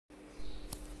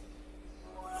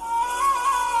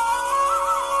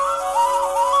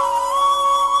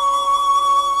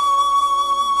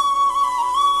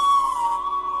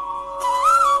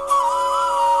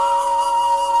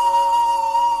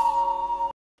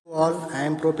all, I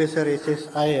am Professor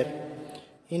S.S. Iyer.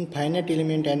 In finite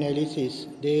element analysis,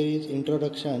 there is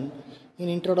introduction. In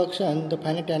introduction, the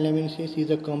finite analysis is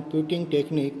a computing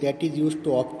technique that is used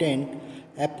to obtain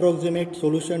approximate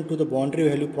solution to the boundary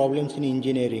value problems in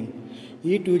engineering.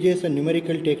 It uses a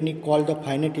numerical technique called the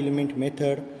finite element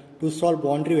method to solve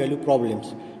boundary value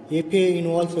problems. FEA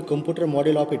involves a computer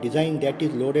model of a design that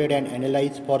is loaded and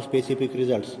analyzed for specific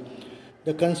results.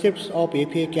 The concepts of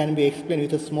FEA can be explained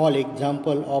with a small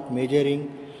example of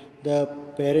measuring the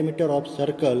perimeter of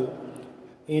circle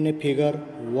in a figure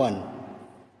 1.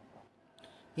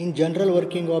 In general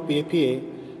working of FEA,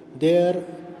 there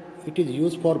it is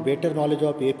used for better knowledge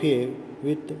of FEA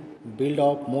with build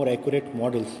of more accurate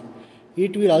models.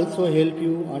 It will also help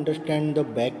you understand the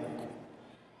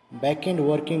back-end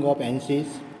working of ANSYS.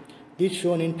 This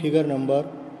shown in figure number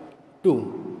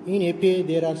 2. In FEA,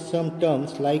 there are some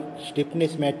terms like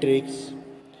stiffness matrix,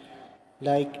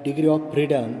 like degree of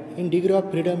freedom. In degree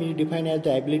of freedom is defined as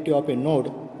the ability of a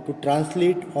node to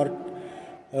translate or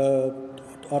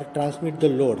transmit the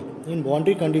load. In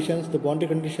boundary conditions, the boundary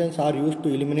conditions are used to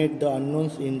eliminate the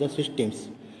unknowns in the systems.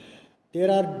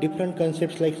 There are different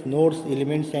concepts like nodes,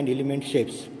 elements, and element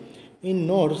shapes. In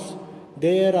nodes,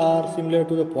 they are similar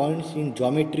to the points in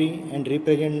geometry and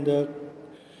represent the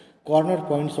corner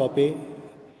points of a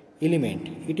element.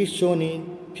 It is shown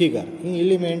in figure. In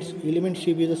elements, element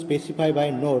shape is specified by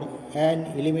node and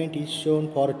element is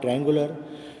shown for triangular.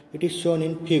 It is shown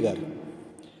in figure.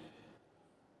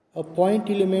 A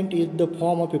point element is the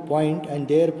form of a point and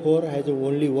therefore has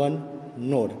only one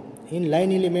node. In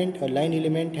line element, a line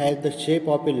element has the shape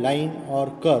of a line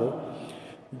or curve.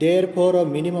 Therefore, a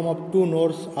minimum of 2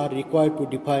 nodes are required to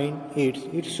define it.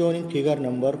 It is shown in figure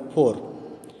number 4.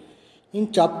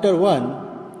 In chapter 1,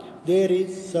 there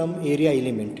is some area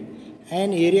element.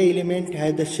 An area element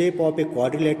has the shape of a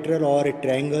quadrilateral or a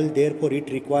triangle, therefore it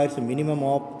requires a minimum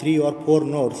of 3 or 4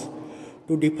 nodes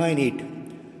to define it.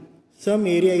 Some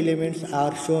area elements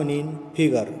are shown in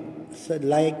figure,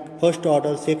 like first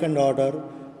order, second order,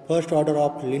 first order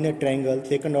of linear triangle,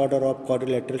 second order of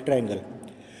quadrilateral triangle.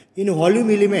 In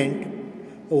volume element,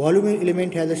 a volume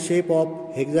element has the shape of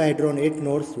hexahedron 8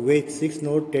 nodes, wedge 6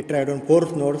 nodes, tetrahedron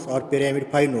 4 nodes or pyramid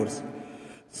 5 nodes.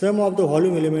 Some of the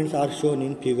volume elements are shown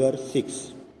in figure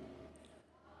 6.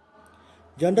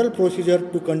 General procedure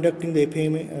to conducting the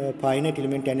finite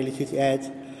element analysis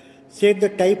as set the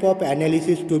type of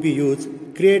analysis to be used,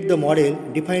 create the model,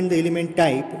 define the element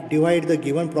type, divide the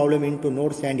given problem into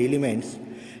nodes and elements,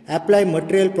 apply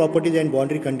material properties and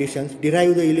boundary conditions,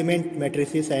 derive the element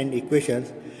matrices and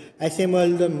equations,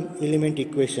 assemble the element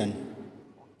equation.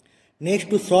 Next,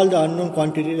 to solve the unknown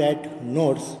quantities at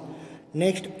nodes.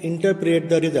 Next, interpret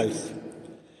the results.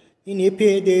 In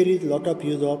FEA, there is lot of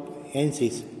use of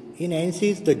ANSYS. In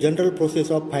ANSYS, the general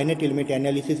process of finite element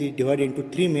analysis is divided into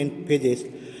 3 main phases,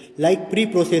 like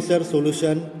pre-processor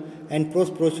solution and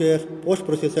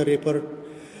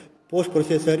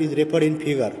post-processor is referred in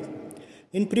figure.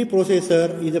 In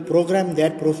pre-processor is a program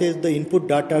that processes the input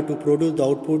data to produce the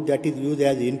output that is used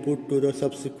as input to the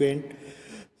subsequent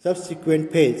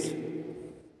phase.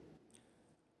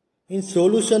 In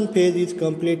solution phase is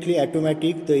completely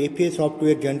automatic. The FEA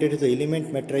software generates the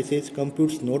element matrices,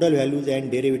 computes nodal values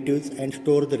and derivatives and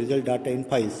stores the result data in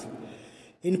files.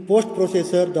 In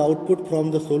post-processor, the output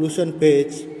from the solution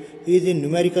phase is in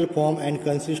numerical form and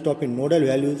consists of nodal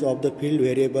values of the field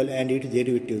variable and its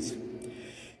derivatives.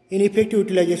 In effective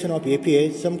utilization of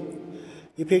FEA, some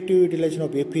effective utilization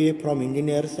of FEA from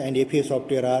engineers and FEA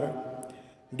software are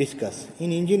discussed.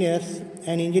 In engineers,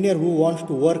 an engineer who wants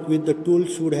to work with the tool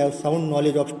should have sound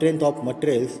knowledge of strength of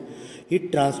materials,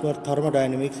 heat transfer,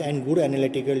 thermodynamics, and good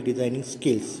analytical designing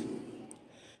skills.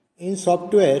 In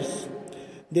softwares,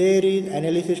 there is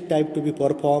analysis type to be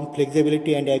performed,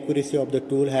 flexibility and accuracy of the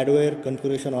tool, hardware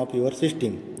configuration of your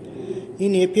system.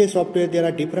 In FEA software, there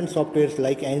are different softwares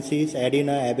like ANSYS,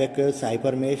 Adina, Abacus,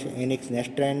 Hypermesh, NX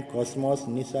Nastran, Cosmos,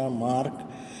 NISA, Mark,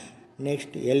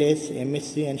 next LS,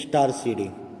 MSC and Star CD.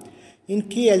 In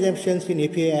key assumptions in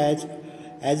FEA as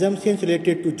assumptions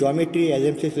related to geometry,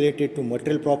 assumptions related to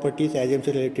material properties,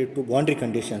 assumptions related to boundary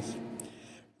conditions.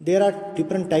 There are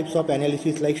different types of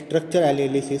analysis like structure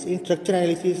analysis. In structure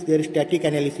analysis, there is static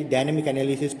analysis, dynamic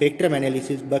analysis, spectrum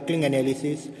analysis, buckling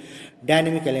analysis,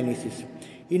 dynamic analysis.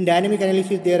 In dynamic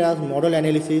analysis, there are model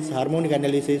analysis, harmonic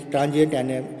analysis, transient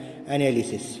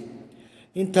analysis.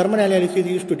 In thermal analysis,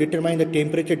 used to determine the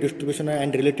temperature distribution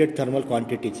and related thermal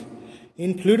quantities.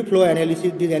 In fluid flow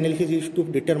analysis, this analysis is to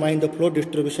determine the flow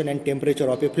distribution and temperature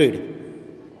of a fluid.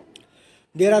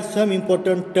 There are some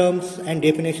important terms and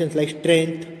definitions like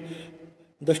strength,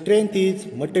 The strength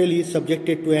is material is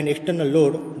subjected to an external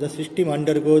load, the system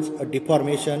undergoes a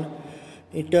deformation.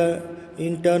 In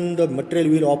turn, the material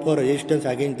will offer resistance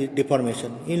against the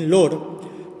deformation. In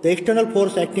load, the external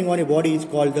force acting on a body is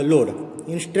called the load.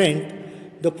 In strength,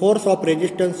 the force of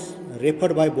resistance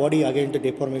referred by body against the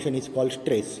deformation is called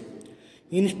stress.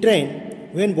 In strain,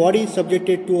 when body is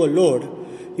subjected to a load,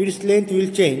 its length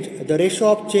will change. The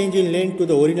ratio of change in length to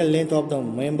the original length of the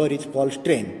member is called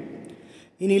strain.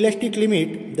 In elastic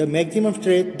limit, the maximum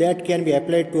stress that can be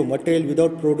applied to a material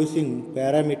without producing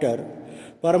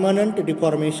permanent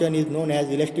deformation is known as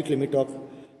elastic limit of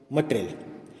material.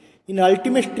 In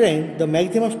ultimate strain, the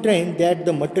maximum strain that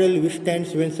the material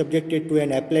withstands when subjected to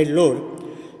an applied load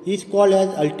is called as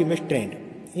ultimate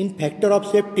strain. In factor of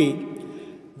safety,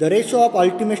 the ratio of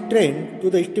ultimate strain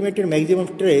to the estimated maximum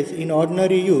stress in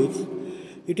ordinary use,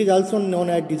 it is also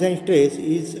known as design stress,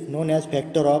 is known as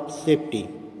factor of safety.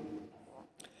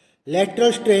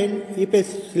 Lateral strain, if a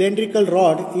cylindrical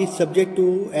rod is subject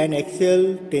to an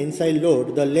axial tensile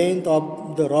load, the length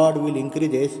of the rod will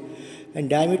increase and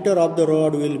diameter of the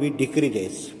rod will be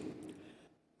decreases.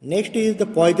 Next is the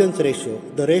Poisson's ratio.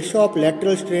 The ratio of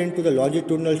lateral strain to the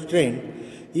longitudinal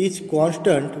strain is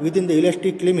constant within the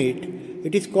elastic limit.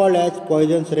 It is called as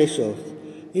Poisson's ratio.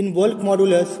 In bulk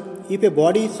modulus, if a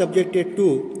body is subjected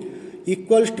to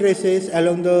equal stresses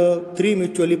along the three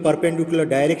mutually perpendicular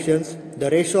directions, the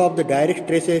ratio of the direct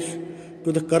stresses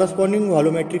to the corresponding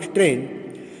volumetric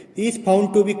strain is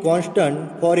found to be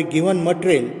constant for a given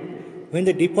material when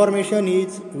the deformation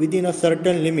is within a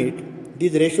certain limit.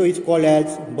 This ratio is called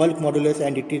as bulk modulus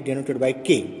and it is denoted by K.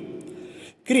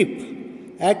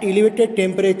 Creep. At elevated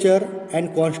temperature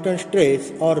and constant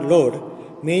stress or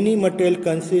load, many materials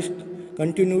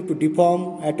continue to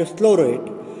deform at a slow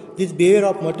rate. This behavior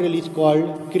of material is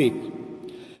called creep.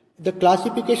 The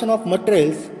classification of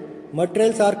materials.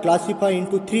 Materials are classified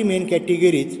into three main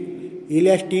categories: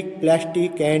 elastic,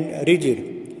 plastic and rigid.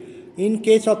 In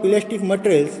case of elastic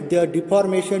materials, their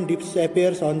deformation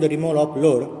disappears on the removal of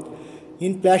load.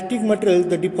 In plastic materials,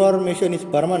 the deformation is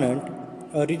permanent.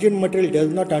 A rigid material does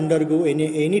not undergo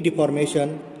any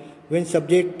deformation when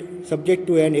subject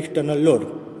to an external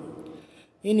load.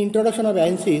 In introduction of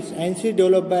ANSYS, ANSYS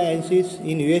developed by ANSYS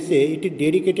in USA, it is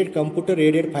dedicated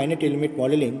computer-aided finite element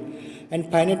modeling and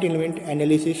finite element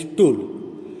analysis tool.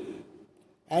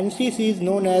 ANSYS is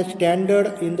known as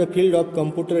standard in the field of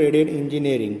computer-aided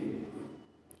engineering.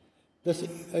 Thus,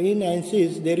 in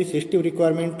ANSYS, there is system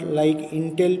requirement like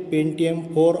Intel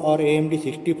Pentium 4 or AMD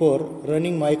 64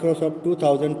 running Microsoft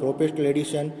 2000 Professional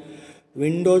Edition,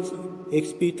 Windows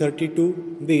XP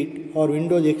 32-bit or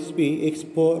Windows XP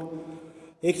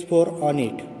X4 on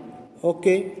it.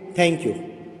 Okay, thank you.